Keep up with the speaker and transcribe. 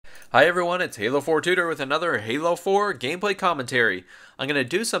Hi everyone, it's Halo 4 Tutor with another Halo 4 gameplay commentary. I'm going to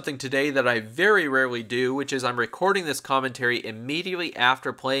do something today that I very rarely do, which is I'm recording this commentary immediately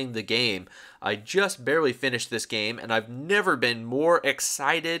after playing the game. I just barely finished this game, and I've never been more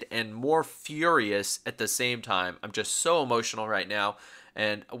excited and more furious at the same time. I'm just so emotional right now,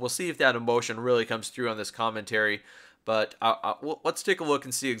 and we'll see if that emotion really comes through on this commentary. But let's take a look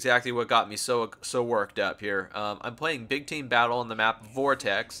and see exactly what got me so worked up here. I'm playing Big Team Battle on the map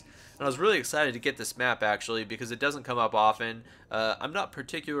Vortex. And I was really excited to get this map actually because it doesn't come up often. I'm not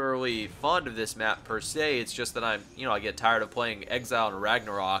particularly fond of this map per se. It's just that I get tired of playing Exile and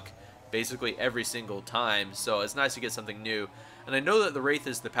Ragnarok basically every single time. So it's nice to get something new. And I know that the Wraith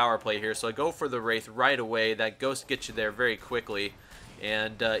is the power play here, so I go for the Wraith right away. That Ghost gets you there very quickly.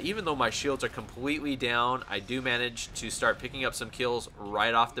 And even though my shields are completely down, I do manage to start picking up some kills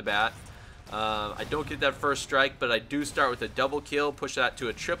right off the bat. I don't get that first strike, but I do start with a double kill, push that to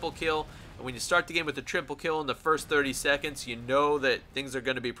a triple kill. And when you start the game with a triple kill in the first 30 seconds, you know that things are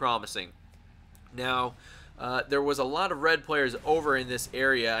going to be promising. Now, there was a lot of red players over in this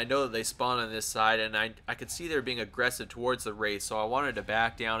area. I know that they spawn on this side, and I could see they're being aggressive towards the Wraith, so I wanted to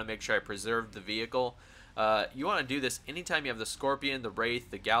back down and make sure I preserved the vehicle. You want to do this anytime you have the Scorpion, the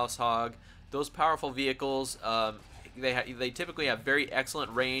Wraith, the Gauss Hog, those powerful vehicles. They typically have very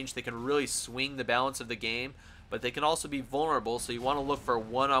excellent range. They can really swing the balance of the game, but they can also be vulnerable, so you want to look for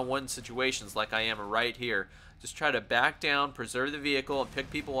one-on-one situations like I am right here. Just try to back down, preserve the vehicle, and pick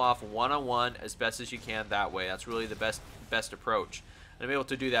people off one-on-one as best as you can that way. That's really the best approach. And I'm able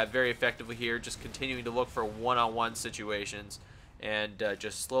to do that very effectively here, just continuing to look for one-on-one situations and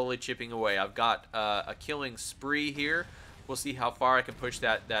just slowly chipping away. I've got a killing spree here. We'll see how far I can push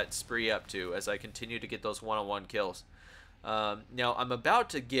that spree up to as I continue to get those one-on-one kills. Now, I'm about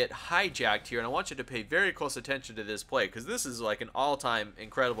to get hijacked here, and I want you to pay very close attention to this play because this is like an all-time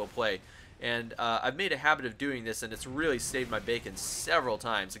incredible play. And I've made a habit of doing this, and it's really saved my bacon several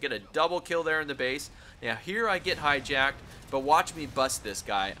times. I get a double kill there in the base. Now, here I get hijacked, but watch me bust this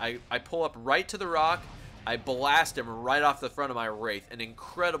guy. I pull up right to the rock. I blast him right off the front of my Wraith. An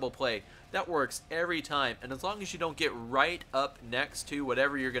incredible play. That works every time, and as long as you don't get right up next to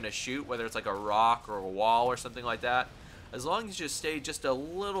whatever you're going to shoot, whether it's like a rock or a wall or something like that, as long as you stay just a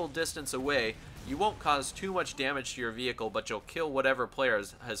little distance away, you won't cause too much damage to your vehicle, but you'll kill whatever player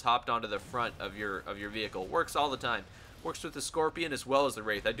has hopped onto the front of your vehicle. Works all the time. Works with the Scorpion as well as the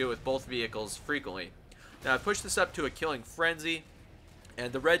Wraith. I do it with both vehicles frequently. Now I push this up to a killing frenzy.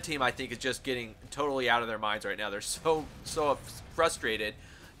 And the red team, I think, is just getting totally out of their minds right now. They're so frustrated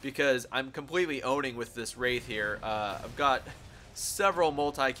because I'm completely owning with this Wraith here. I've got several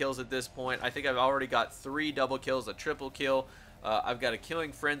multi-kills at this point. I think I've already got 3 double kills, a triple kill. I've got a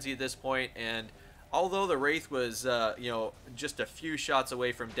killing frenzy at this point, and although the Wraith was, just a few shots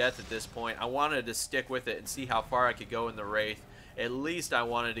away from death at this point, I wanted to stick with it and see how far I could go in the Wraith. At least I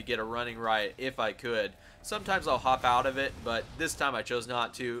wanted to get a running riot if I could. Sometimes I'll hop out of it, but this time I chose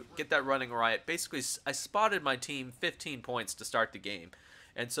not to. Get that running riot. Basically, I spotted my team 15 points to start the game.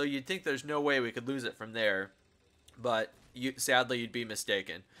 And so you'd think there's no way we could lose it from there. But sadly, you'd be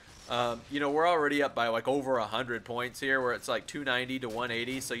mistaken. We're already up by like over 100 points here, where it's like 290 to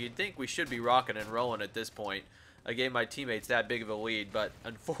 180. So you'd think we should be rocking and rolling at this point. I gave my teammates that big of a lead, but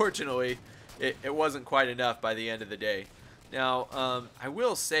unfortunately, it wasn't quite enough by the end of the day. Now, I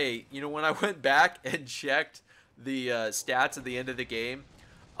will say, when I went back and checked the stats at the end of the game,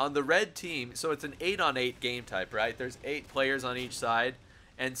 on the red team, so it's an 8-on-8 game type, right? There's 8 players on each side,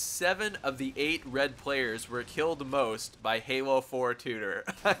 and 7 of the 8 red players were killed most by Halo 4 Tutor.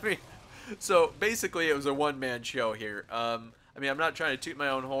 I mean, so basically it was a one-man show here. I'm not trying to toot my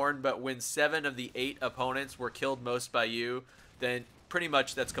own horn, but when 7 of the 8 opponents were killed most by you, then pretty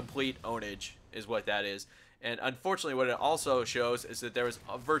much that's complete ownage is what that is. And unfortunately, what it also shows is that there was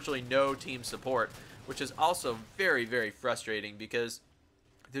virtually no team support, which is also very, very frustrating because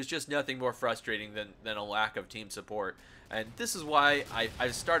there's just nothing more frustrating than a lack of team support. And this is why I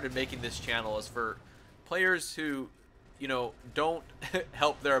started making this channel, is for players who, don't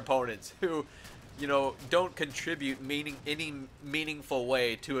help their opponents, who, don't contribute any meaningful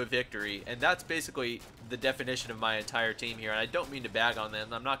way to a victory. And that's basically the definition of my entire team here. And I don't mean to bag on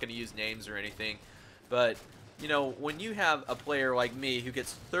them. I'm not going to use names or anything. But, when you have a player like me who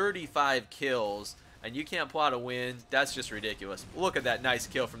gets 35 kills and you can't plot a win, that's just ridiculous. Look at that nice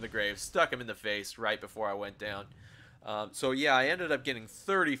kill from the grave. Stuck him in the face right before I went down. So, yeah, I ended up getting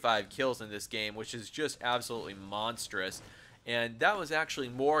 35 kills in this game, which is just absolutely monstrous. And that was actually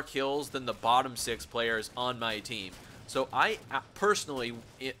more kills than the bottom 6 players on my team. So I personally,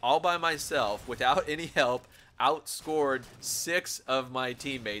 all by myself, without any help, outscored 6 of my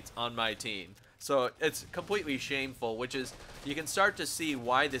teammates on my team. So it's completely shameful, which is, you can start to see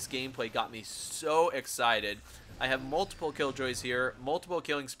why this gameplay got me so excited. I have multiple killjoys here, multiple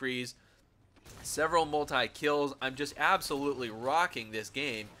killing sprees, several multi-kills. I'm just absolutely rocking this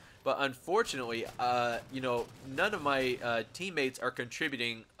game. But unfortunately, none of my teammates are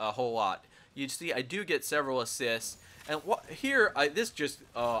contributing a whole lot. You see, I do get several assists. And here, I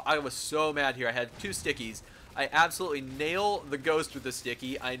was so mad here. I had 2 stickies. I absolutely nail the ghost with the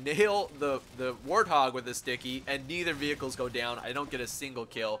sticky. I nail the warthog with the sticky, and neither vehicles go down. I don't get a single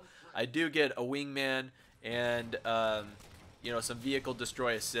kill. I do get a wingman and some vehicle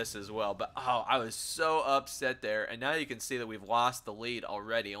destroy assists as well. But I was so upset there. And now you can see that we've lost the lead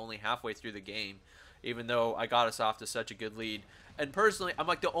already, only halfway through the game, even though I got us off to such a good lead. And personally, I'm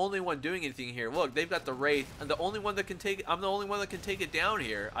like the only one doing anything here. Look, they've got the Wraith, and I'm the only one that can take it down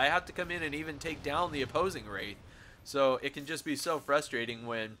here. I have to come in and even take down the opposing Wraith. So it can just be so frustrating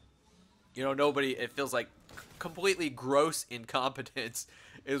when, it feels like completely gross incompetence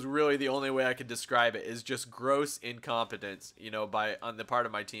is really the only way I could describe it, is just gross incompetence, on the part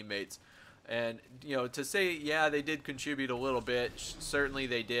of my teammates. And, to say, yeah, they did contribute a little bit, certainly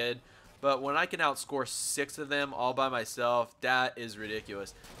they did. But when I can outscore 6 of them all by myself, that is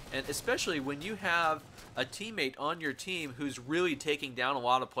ridiculous. And especially when you have a teammate on your team who's really taking down a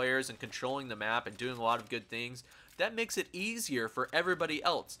lot of players and controlling the map and doing a lot of good things, that makes it easier for everybody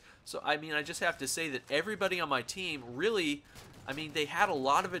else. So, I just have to say that everybody on my team really, they had a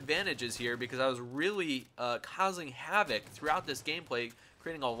lot of advantages here, because I was really causing havoc throughout this gameplay,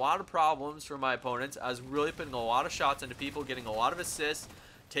 creating a lot of problems for my opponents. I was really putting a lot of shots into people, getting a lot of assists,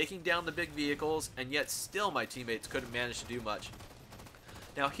 taking down the big vehicles, and yet still my teammates couldn't manage to do much.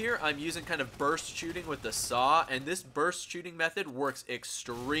 Now here I'm using kind of burst shooting with the saw, and this burst shooting method works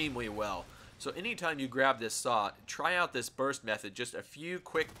extremely well. So anytime you grab this saw, try out this burst method, just a few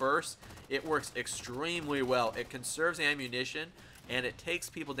quick bursts. It works extremely well. It conserves ammunition, and it takes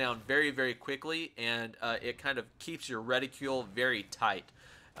people down very, very quickly, and it kind of keeps your reticule very tight.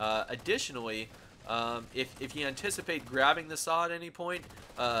 Additionally, if you anticipate grabbing the saw at any point,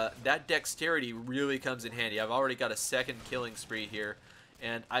 that dexterity really comes in handy. I've already got a second killing spree here,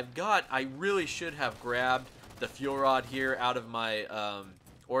 and I really should have grabbed the fuel rod here out of my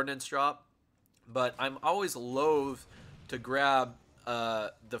ordnance drop, but I'm always loath to grab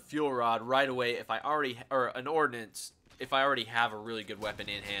the fuel rod right away if I already have a really good weapon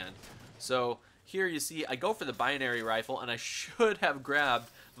in hand. So here you see I go for the binary rifle, and I should have grabbed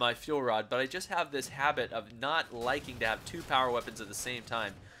my fuel rod, but I just have this habit of not liking to have 2 power weapons at the same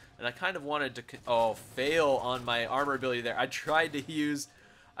time. And I kind of wanted to fail on my armor ability there. I tried to use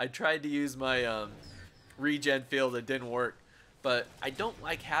my regen field. It didn't work. But I don't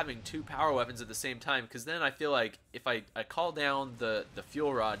like having 2 power weapons at the same time, because then I feel like if I call down the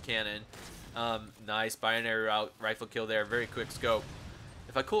fuel rod cannon, nice binary rifle kill there, very quick scope.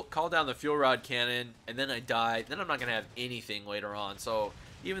 If I call down the fuel rod cannon and then I die, then I'm not going to have anything later on. So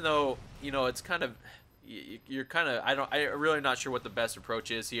even though, it's kind of, I'm really not sure what the best approach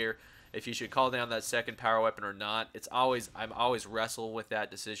is here, if you should call down that second power weapon or not. I'm always wrestle with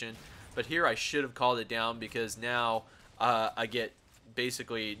that decision. But here I should have called it down, because now I get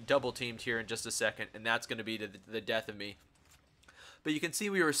basically double teamed here in just a second, and that's going to be the death of me. But you can see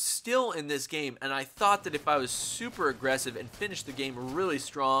we were still in this game, and I thought that if I was super aggressive and finished the game really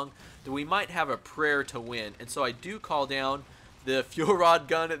strong, that we might have a prayer to win. And so I do call down the fuel rod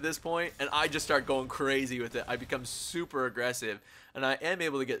gun at this point, and I just start going crazy with it. I become super aggressive, and I am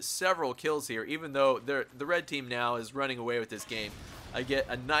able to get several kills here, even though the red team now is running away with this game. I get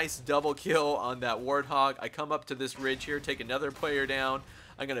a nice double kill on that warthog. I come up to this ridge here, take another player down.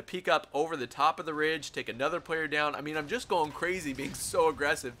 I'm going to peek up over the top of the ridge, take another player down. I'm just going crazy, being so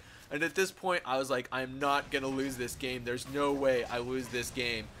aggressive. And at this point, I was like, I'm not going to lose this game. There's no way I lose this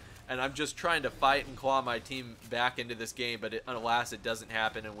game. And I'm just trying to fight and claw my team back into this game, but alas, it doesn't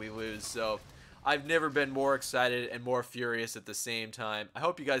happen and we lose. So I've never been more excited and more furious at the same time. I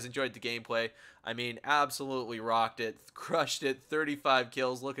hope you guys enjoyed the gameplay. Absolutely rocked it, crushed it, 35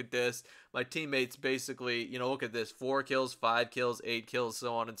 kills. Look at this. My teammates basically, look at this, 4 kills, 5 kills, 8 kills,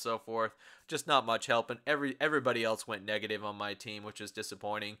 so on and so forth. Just not much help, and everybody else went negative on my team, which is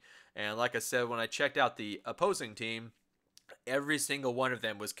disappointing. And like I said, when I checked out the opposing team, every single one of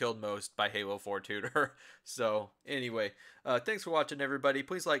them was killed most by Halo 4 Tutor. So anyway, thanks for watching, everybody.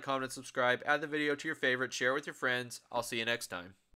 Please like, comment, subscribe, add the video to your favorites, share it with your friends. I'll see you next time.